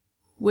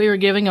we are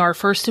giving our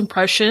first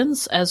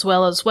impressions as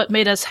well as what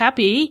made us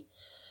happy.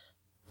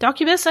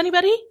 Docubus,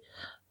 anybody?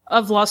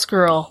 Of Lost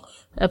Girl,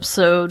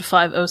 episode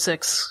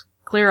 506,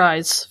 Clear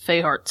Eyes,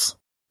 Fae Hearts.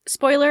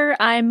 Spoiler,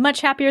 I'm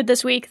much happier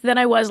this week than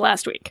I was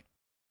last week.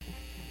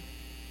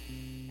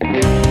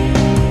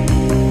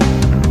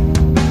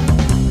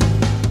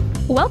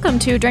 Welcome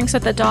to Drinks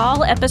at the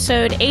Doll,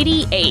 episode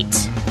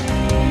 88.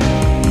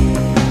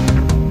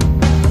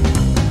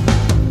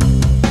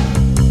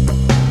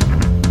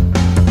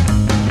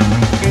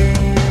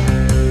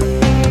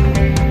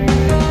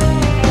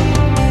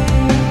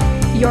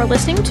 You're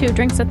listening to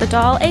Drinks at the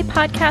Doll, a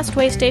podcast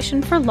way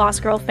station for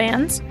Lost Girl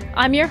fans.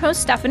 I'm your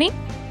host, Stephanie.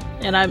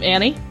 And I'm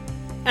Annie.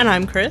 And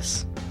I'm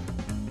Chris.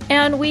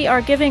 And we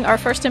are giving our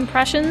first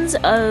impressions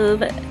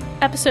of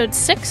episode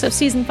 6 of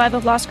season 5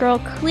 of Lost Girl,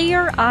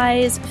 Clear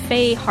Eyes,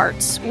 Fae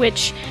Hearts,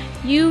 which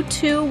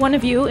one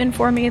of you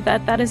informed me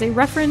that that is a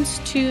reference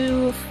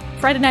to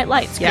Friday Night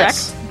Lights, correct?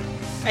 Yes.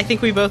 I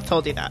think we both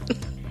told you that.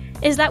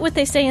 Is that what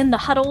they say in the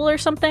huddle or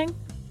something?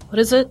 What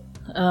is it?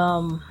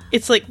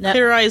 It's like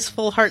clear eyes,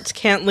 full hearts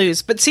can't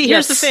lose. But see,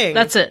 here's the thing.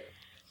 That's it.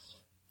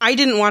 I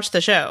didn't watch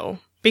the show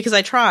because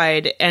I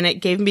tried and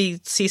it gave me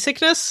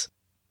seasickness.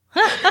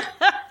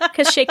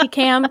 Because shaky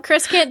cam.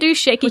 Chris can't do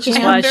shaky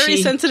cam. I have very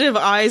sensitive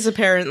eyes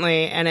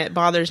apparently, and it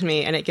bothers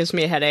me and it gives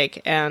me a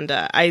headache, and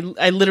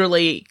I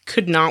literally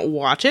could not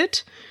watch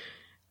it.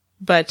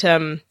 But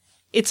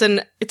it's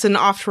an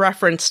oft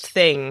referenced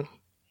thing.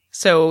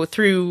 So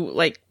through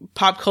like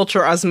pop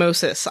culture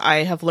osmosis,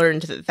 I have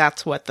learned that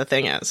that's what the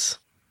thing is.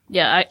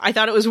 Yeah, I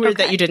thought it was weird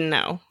that you didn't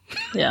know.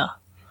 Yeah.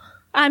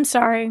 I'm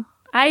sorry.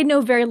 I know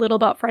very little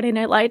about Friday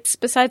Night Lights,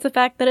 besides the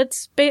fact that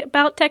it's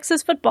about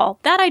Texas football.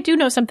 That I do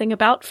know something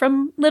about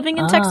from living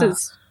in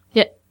Texas.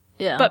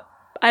 Yeah. But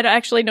I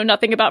actually know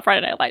nothing about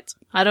Friday Night Lights.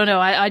 I don't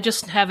know. I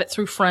just have it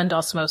through friend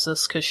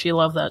osmosis because she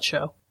loved that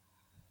show.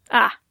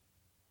 Ah.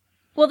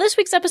 Well, this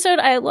week's episode,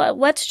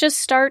 let's just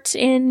start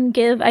and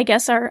give, I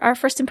guess, our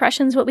first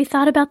impressions, what we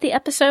thought about the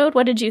episode.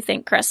 What did you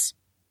think, Chris?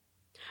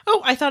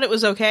 Oh, I thought it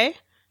was okay.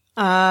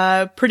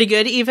 Pretty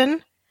good,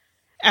 even.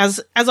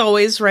 As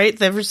always, right?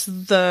 There was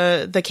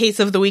the case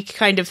of the week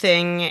kind of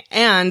thing,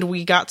 and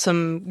we got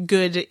some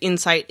good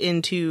insight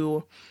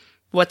into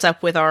what's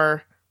up with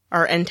our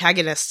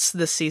antagonists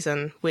this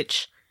season,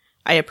 which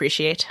I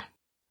appreciate.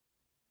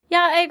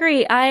 Yeah, I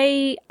agree.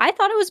 I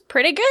thought it was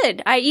pretty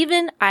good.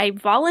 I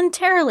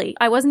voluntarily,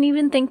 I wasn't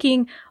even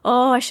thinking,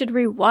 oh, I should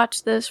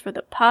rewatch this for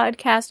the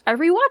podcast. I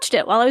rewatched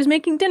it while I was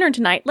making dinner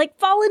tonight, like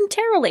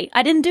voluntarily.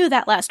 I didn't do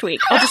that last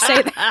week. I'll just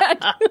say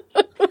that.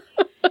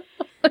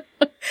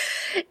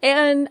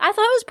 And I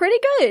thought it was pretty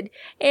good.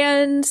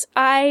 And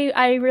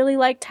I really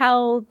liked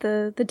how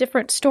the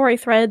different story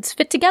threads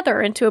fit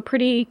together into a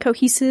pretty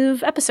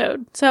cohesive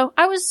episode. So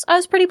I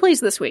was pretty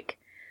pleased this week.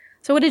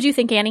 So what did you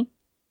think, Annie?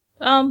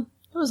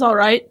 It was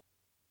alright.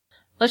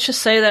 Let's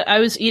just say that I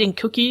was eating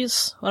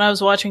cookies when I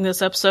was watching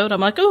this episode. I'm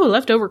like, oh,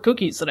 leftover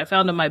cookies that I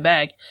found in my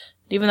bag.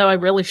 Even though I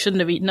really shouldn't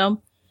have eaten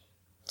them.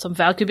 Some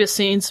Valkubus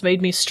scenes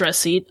made me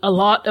stress eat a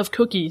lot of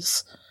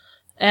cookies.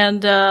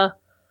 And,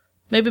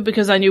 maybe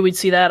because I knew we'd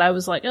see that, I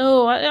was like,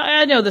 oh,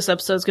 I know this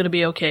episode's gonna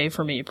be okay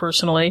for me,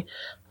 personally.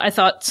 I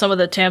thought some of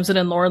the Tamsin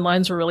and Lauren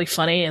lines were really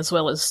funny, as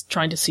well as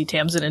trying to see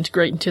Tamsin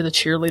integrate into the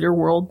cheerleader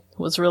world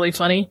was really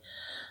funny.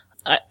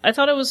 I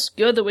thought it was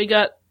good that we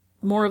got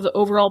more of the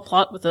overall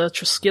plot with the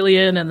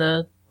Triskelion and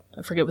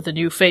I forget what the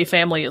new Fae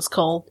family is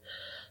called.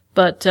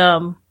 But,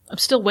 I'm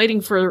still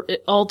waiting for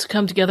it all to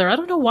come together. I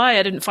don't know why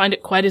I didn't find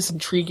it quite as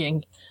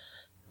intriguing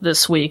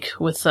this week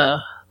with, the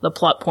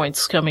plot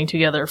points coming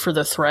together for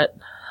the threat.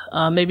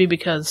 Maybe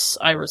because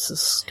Iris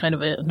is kind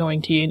of an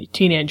annoying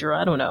teenager,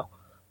 I don't know.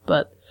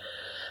 But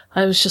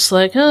I was just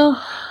like,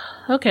 oh,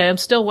 okay, I'm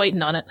still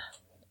waiting on it.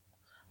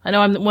 I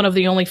know I'm one of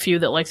the only few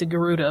that like the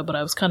Garuda, but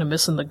I was kind of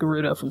missing the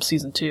Garuda from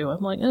season 2.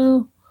 I'm like,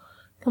 oh,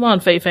 come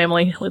on, Fae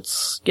family,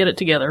 let's get it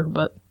together.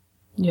 But,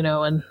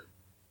 and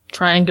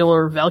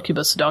triangular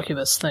Valkubus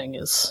Docubus thing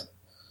is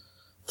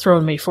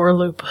throwing me for a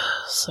loop,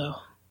 so...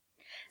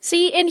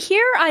 See, and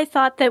here I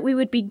thought that we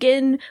would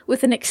begin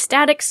with an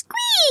ecstatic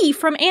squee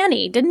from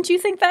Annie. Didn't you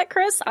think that,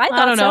 Chris? I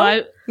don't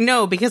know.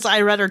 No, because I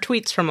read her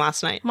tweets from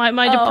last night. My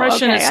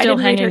depression is still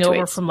hanging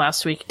over from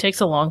last week. It takes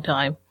a long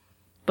time.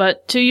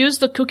 But to use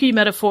the cookie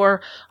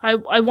metaphor,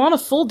 I want a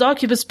full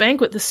Docubus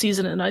banquet this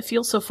season, and I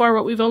feel so far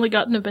what we've only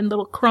gotten have been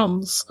little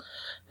crumbs.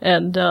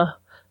 And,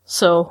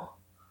 so,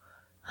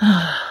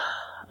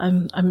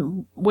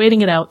 I'm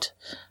waiting it out.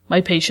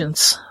 My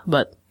patience.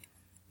 But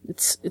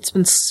it's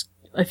been,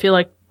 I feel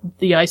like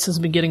the ice has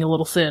been getting a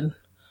little thin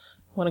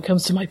when it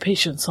comes to my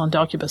patience on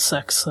Docubus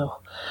sex,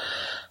 so.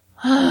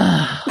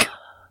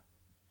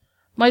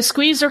 My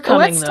squeeze are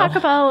coming, let's talk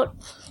about...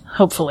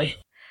 Hopefully.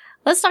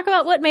 Let's talk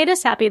about what made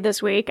us happy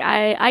this week.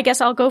 I guess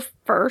I'll go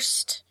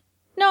first.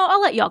 No, I'll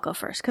let y'all go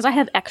first, because I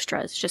have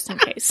extras, just in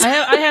case.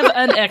 I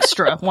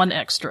have one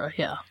extra,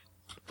 yeah.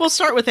 We'll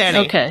start with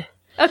Annie.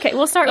 Okay,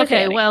 we'll start with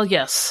Annie. Okay, well,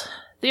 yes.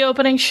 The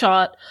opening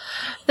shot,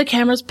 the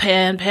camera's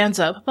pans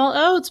up. Well,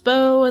 oh, it's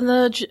Bo and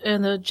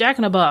the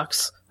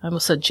Jack-in-a-Box. I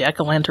almost said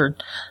Jack-o'-lantern.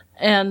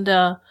 And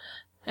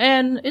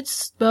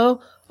it's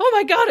Bo. Oh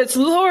my god, it's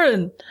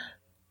Lauren!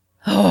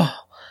 Oh.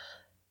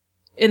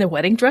 In a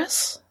wedding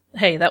dress?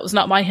 Hey, that was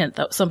not my hint,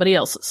 that was somebody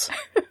else's.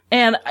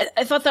 And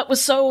I thought that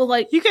was so,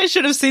 like... You guys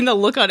should have seen the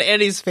look on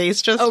Annie's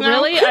face just now. Oh,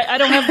 really? I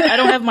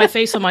don't have my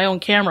face on my own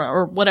camera,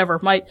 or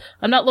whatever.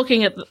 I'm not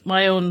looking at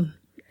my own,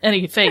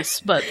 any face,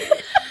 but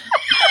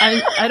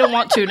I don't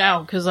want to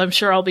now, because I'm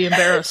sure I'll be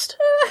embarrassed.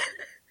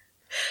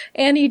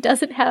 Annie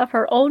doesn't have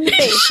her own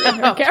face on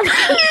her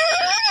camera.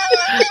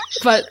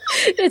 But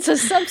it's a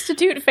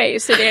substitute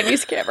face in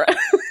Annie's camera.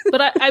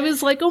 But I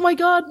was like, oh my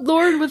god,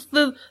 Lauren with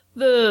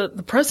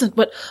the present,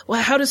 but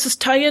how does this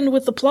tie in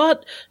with the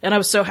plot? And I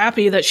was so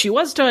happy that she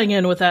was tying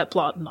in with that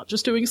plot, not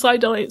just doing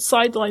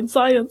sideline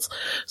science.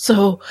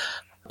 So,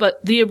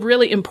 but the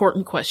really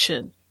important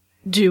question,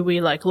 do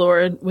we like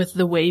Lauren with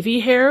the wavy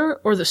hair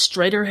or the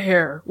straighter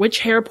hair? Which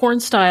hair porn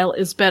style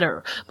is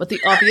better? But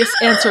the obvious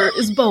answer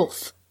is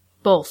both.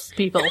 Both,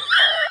 people.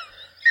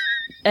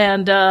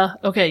 And,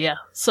 okay, yeah,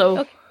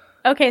 so...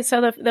 Okay,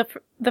 so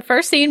the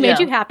first scene made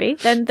you happy,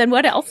 then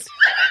what else?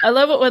 I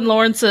love it when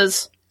Lauren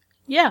says,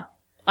 yeah,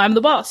 I'm the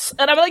boss.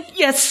 And I'm like,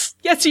 yes,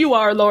 you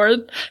are,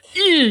 Lauren.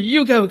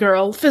 You go,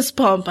 girl. Fist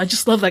pump. I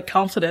just love that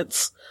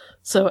confidence.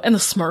 So, and the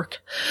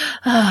smirk.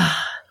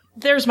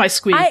 There's my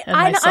squeak and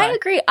my sigh. I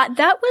agree.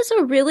 That was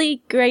a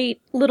really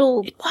great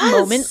little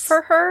moment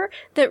for her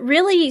that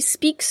really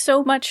speaks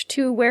so much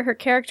to where her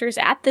character's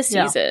at this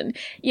season.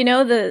 You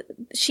know,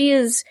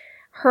 she's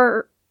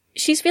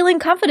feeling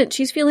confident.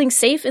 She's feeling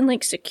safe and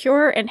like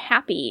secure and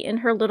happy in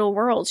her little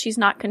world. She's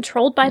not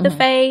controlled by the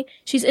Fae.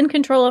 She's in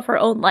control of her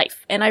own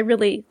life. And I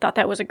really thought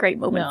that was a great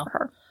moment for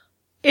her.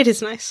 It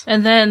is nice.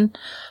 And then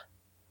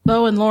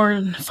Bo and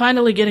Lauren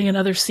finally getting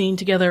another scene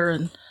together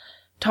and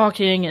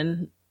talking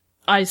and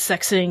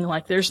eye-sexing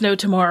like there's no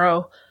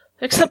tomorrow.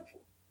 Except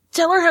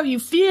tell her how you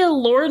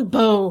feel, Lauren.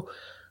 Bo.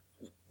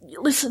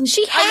 Listen,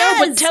 I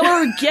know, but tell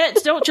her again.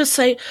 Don't just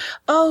say,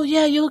 oh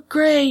yeah, you look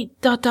great, ...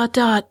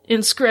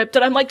 in script.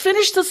 And I'm like,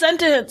 finish the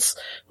sentence.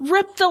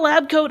 Rip the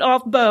lab coat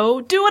off,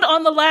 Bo. Do it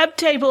on the lab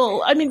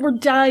table. I mean, we're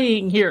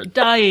dying here.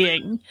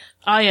 Dying.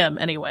 I am,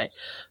 anyway.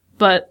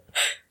 But...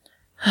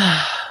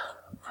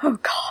 oh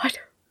god.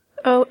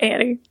 Oh,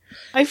 Annie.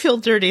 I feel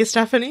dirty,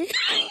 Stephanie.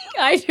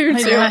 I do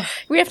too.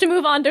 We have to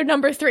move on to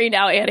number 3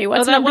 now, Annie.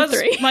 What's number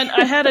 3?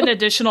 I had an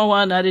additional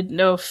one. I didn't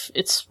know if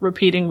it's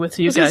repeating with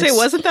you guys. I was going to say,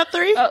 wasn't that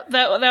 3?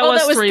 That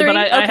was 3, but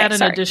I had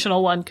an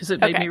additional one because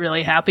it made me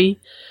really happy.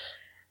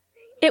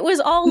 It was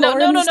all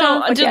Lauren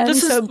stuff again,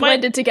 this is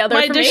blended together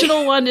my for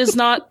additional one is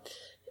not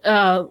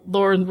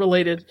Lauren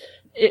related.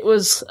 It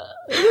was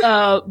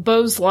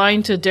Bo's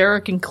line to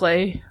Derek and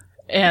Clay,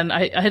 and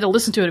I had to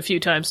listen to it a few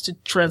times to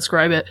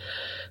transcribe it,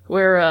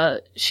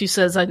 where she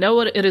says, I know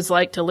what it is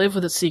like to live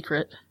with a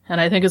secret, and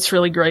I think it's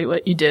really great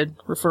what you did,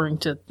 referring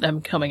to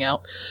them coming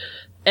out.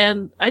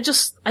 And I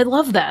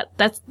love that.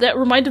 That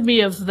reminded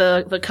me of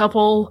the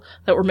couple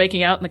that were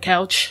making out on the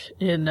couch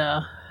in,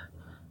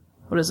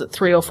 what is it,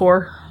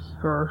 304?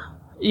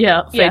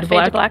 Fade to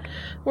Black.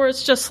 Where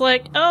it's just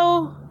like,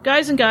 oh,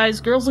 guys and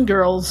guys, girls and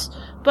girls.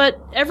 But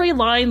every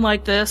line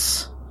like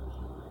this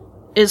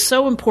is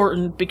so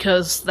important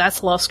because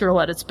that's Lost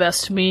Girl at its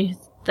best to me.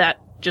 That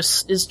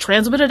just is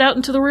transmitted out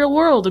into the real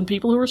world, and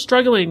people who are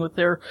struggling with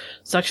their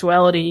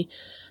sexuality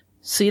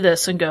see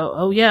this and go,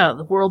 oh yeah,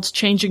 the world's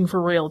changing for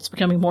real. It's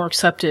becoming more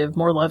acceptive,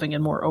 more loving,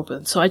 and more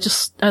open. So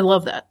I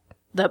love that.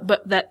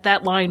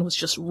 That line was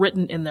just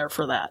written in there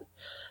for that.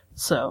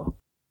 So,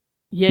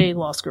 yay,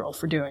 Lost Girl,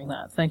 for doing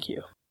that. Thank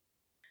you.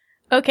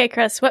 Okay,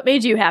 Chris, what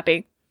made you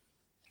happy?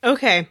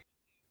 Okay.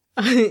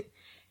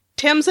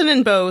 Tamsin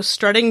and Bo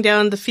strutting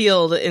down the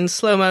field in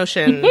slow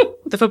motion,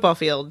 the football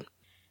field.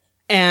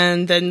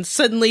 And then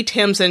suddenly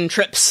Tamsin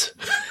trips.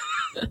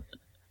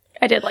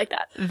 I did like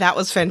that. That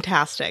was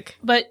fantastic.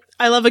 But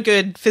I love a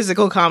good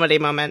physical comedy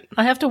moment.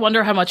 I have to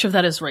wonder how much of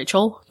that is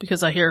Rachel,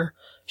 because I hear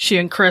she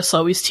and Chris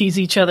always tease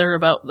each other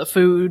about the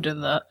food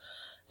and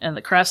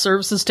the craft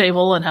services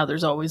table and how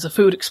there's always a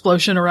food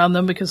explosion around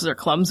them because they're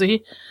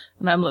clumsy.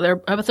 And I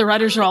bet the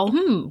writers are all,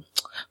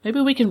 maybe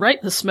we can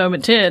write this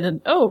moment in,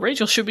 and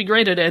Rachel should be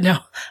great at it. No,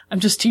 I'm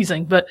just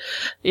teasing. But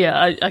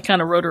yeah, I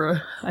kind of wrote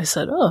her, I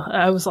said,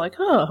 I was like,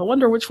 I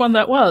wonder which one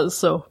that was.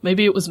 So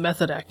maybe it was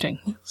method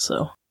acting.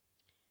 So.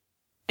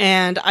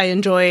 And I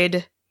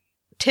enjoyed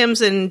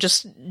Tamsin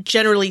just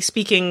generally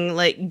speaking,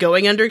 like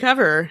going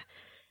undercover,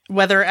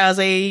 whether as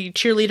a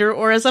cheerleader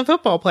or as a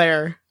football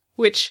player,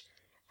 which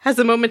has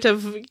a moment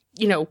of,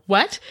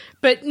 what?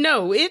 But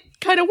no, it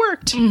kind of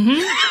worked.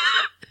 Mm-hmm.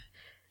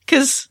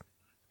 Because,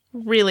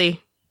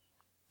 really,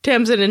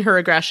 Tamsin and her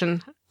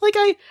aggression, like,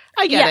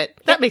 I get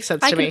it. That makes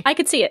sense to me. I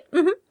could see it.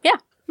 Mm-hmm. Yeah.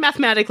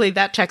 Mathematically,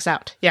 that checks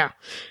out. Yeah.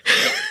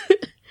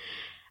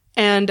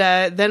 And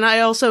then I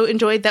also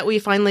enjoyed that we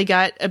finally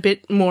got a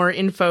bit more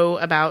info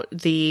about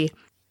the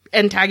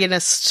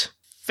antagonist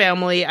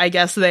family, I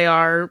guess they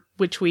are,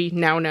 which we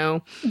now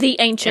know. The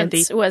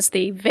Ancients was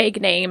the vague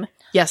name.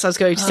 Yes, I was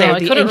going to say I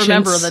couldn't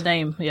remember the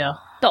name, yeah.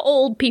 The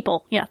old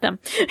people, yeah, them.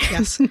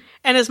 Yes.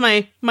 And as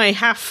my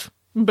half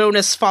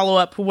bonus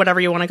follow-up, whatever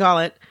you want to call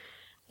it,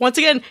 once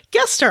again,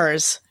 guest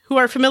stars who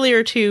are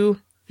familiar to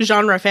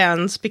genre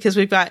fans, because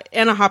we've got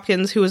Anna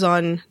Hopkins, who was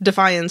on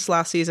Defiance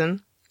last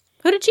season.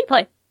 Who did she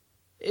play?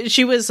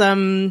 She was,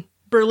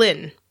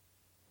 Berlin.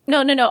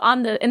 No, in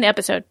the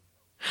episode.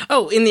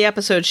 Oh, in the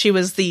episode, she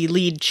was the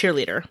lead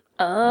cheerleader.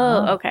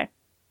 Oh, okay.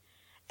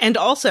 And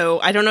also,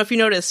 I don't know if you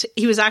noticed,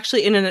 he was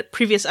actually in a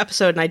previous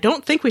episode, and I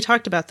don't think we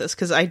talked about this,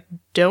 because I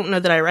don't know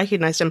that I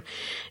recognized him.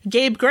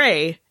 Gabe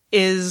Gray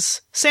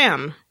is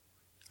Sam,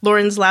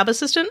 Lauren's lab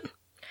assistant?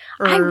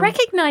 I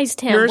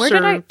recognized him.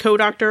 Nurse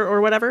co-doctor or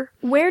whatever.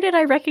 Where did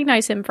I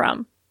recognize him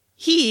from?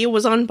 He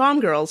was on Bomb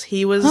Girls.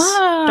 He was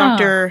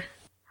Dr.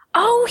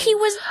 Oh, he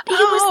was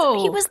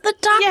the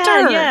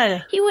doctor.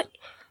 Yeah.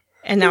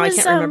 And now I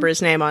can't remember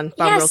his name on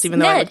Bomb Girls, even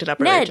though I looked it up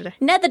earlier today.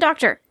 Ned the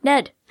doctor.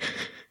 Ned.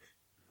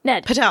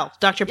 Patel.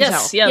 Dr.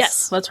 Patel.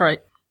 Yes, that's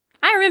right.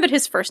 I remembered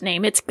his first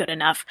name. It's good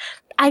enough.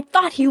 I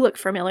thought he looked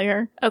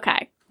familiar.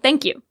 Okay.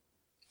 Thank you.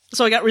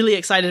 So I got really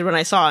excited when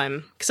I saw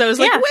him, because I was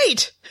like,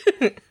 wait!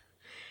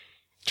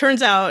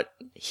 Turns out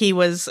he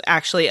was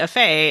actually a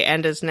Fae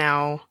and is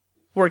now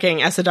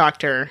working as a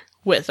doctor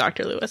with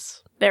Dr.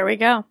 Lewis. There we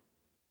go.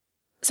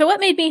 So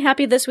what made me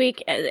happy this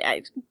week?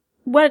 The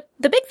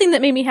big thing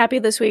that made me happy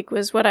this week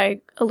was what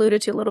I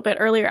alluded to a little bit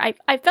earlier.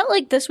 I felt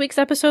like this week's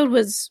episode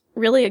was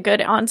really a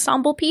good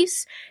ensemble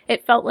piece.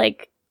 It felt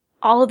like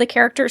all of the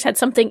characters had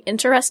something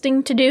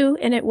interesting to do,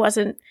 and it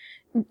wasn't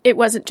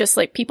just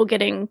like people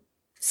getting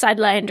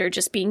sidelined or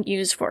just being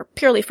used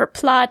purely for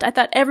plot. I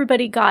thought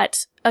everybody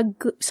got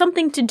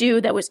something to do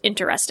that was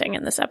interesting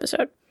in this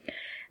episode.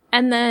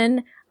 And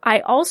then I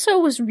also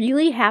was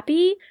really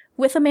happy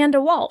with Amanda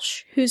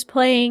Walsh, who's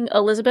playing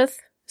Elizabeth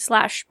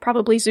 /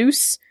 probably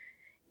Zeus,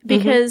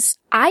 because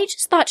I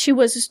just thought she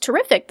was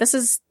terrific. This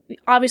is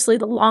obviously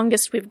the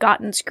longest we've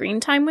gotten screen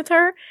time with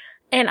her.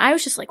 And I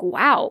was just like,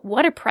 wow,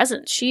 what a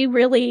presence. She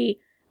really,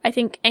 I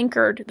think,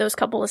 anchored those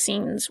couple of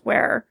scenes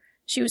where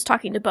she was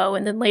talking to Bo,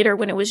 and then later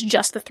when it was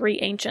just the three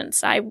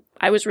ancients, I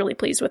was really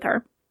pleased with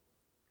her.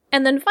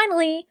 And then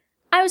finally,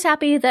 I was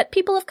happy that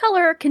people of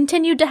color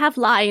continued to have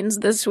lines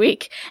this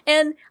week.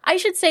 And I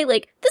should say,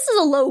 like, this is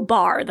a low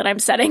bar that I'm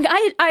setting.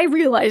 I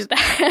realize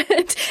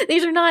that.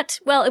 These are not,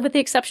 well, with the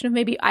exception of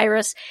maybe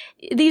Iris,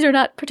 these are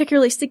not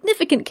particularly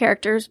significant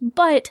characters,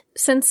 but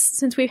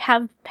since we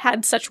have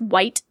had such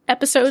white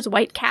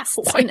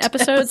casts in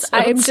episodes,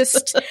 I'm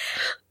just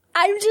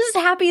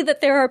happy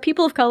that there are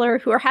people of color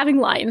who are having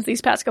lines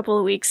these past couple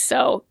of weeks,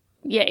 so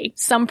yay,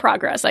 some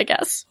progress, I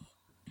guess.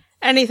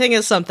 Anything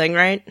is something,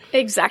 right?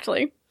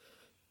 Exactly.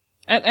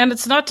 And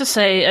it's not to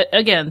say,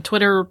 again,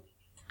 Twitter,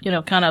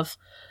 kind of,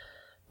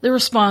 the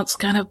response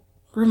kind of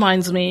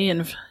reminds me,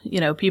 and,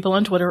 people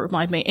on Twitter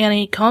remind me,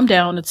 Annie, calm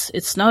down,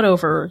 it's not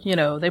over,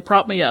 they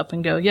prop me up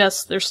and go,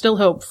 yes, there's still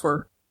hope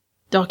for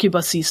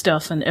docubussy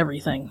stuff and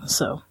everything,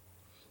 so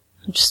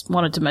I just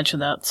wanted to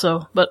mention that.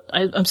 So, but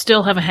I'm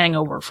still have a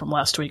hangover from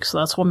last week, so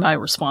that's why my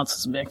response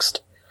is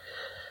mixed.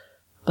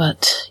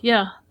 But,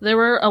 yeah, there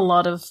were a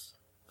lot of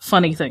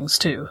funny things,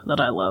 too, that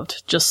I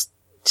loved. Just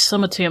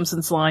some of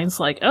Tamsin's lines,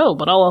 like, oh,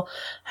 but I'll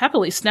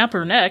happily snap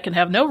her neck and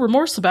have no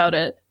remorse about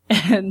it.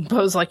 And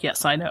Bo's like,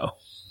 yes, I know.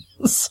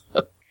 So.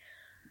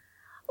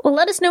 Well,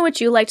 let us know what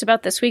you liked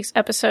about this week's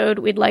episode.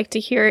 We'd like to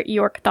hear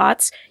your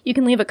thoughts. You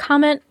can leave a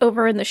comment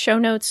over in the show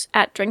notes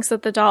at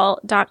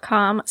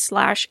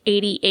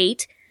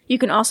drinksatthedoll.com/88. You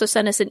can also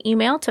send us an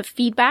email to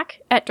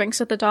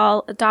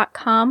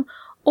feedback@drinksatthedoll.com,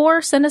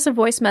 or send us a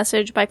voice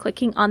message by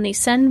clicking on the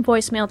Send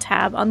Voicemail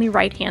tab on the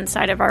right-hand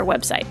side of our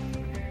website.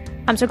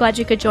 I'm so glad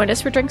you could join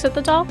us for Drinks at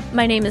the Doll.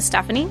 My name is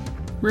Stephanie.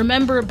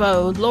 Remember,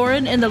 Bo,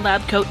 Lauren in the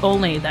lab coat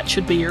only. That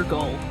should be your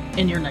goal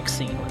in your next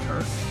scene with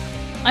her.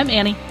 I'm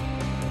Annie.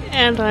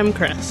 And I'm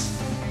Chris.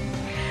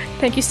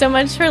 Thank you so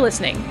much for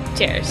listening.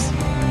 Cheers.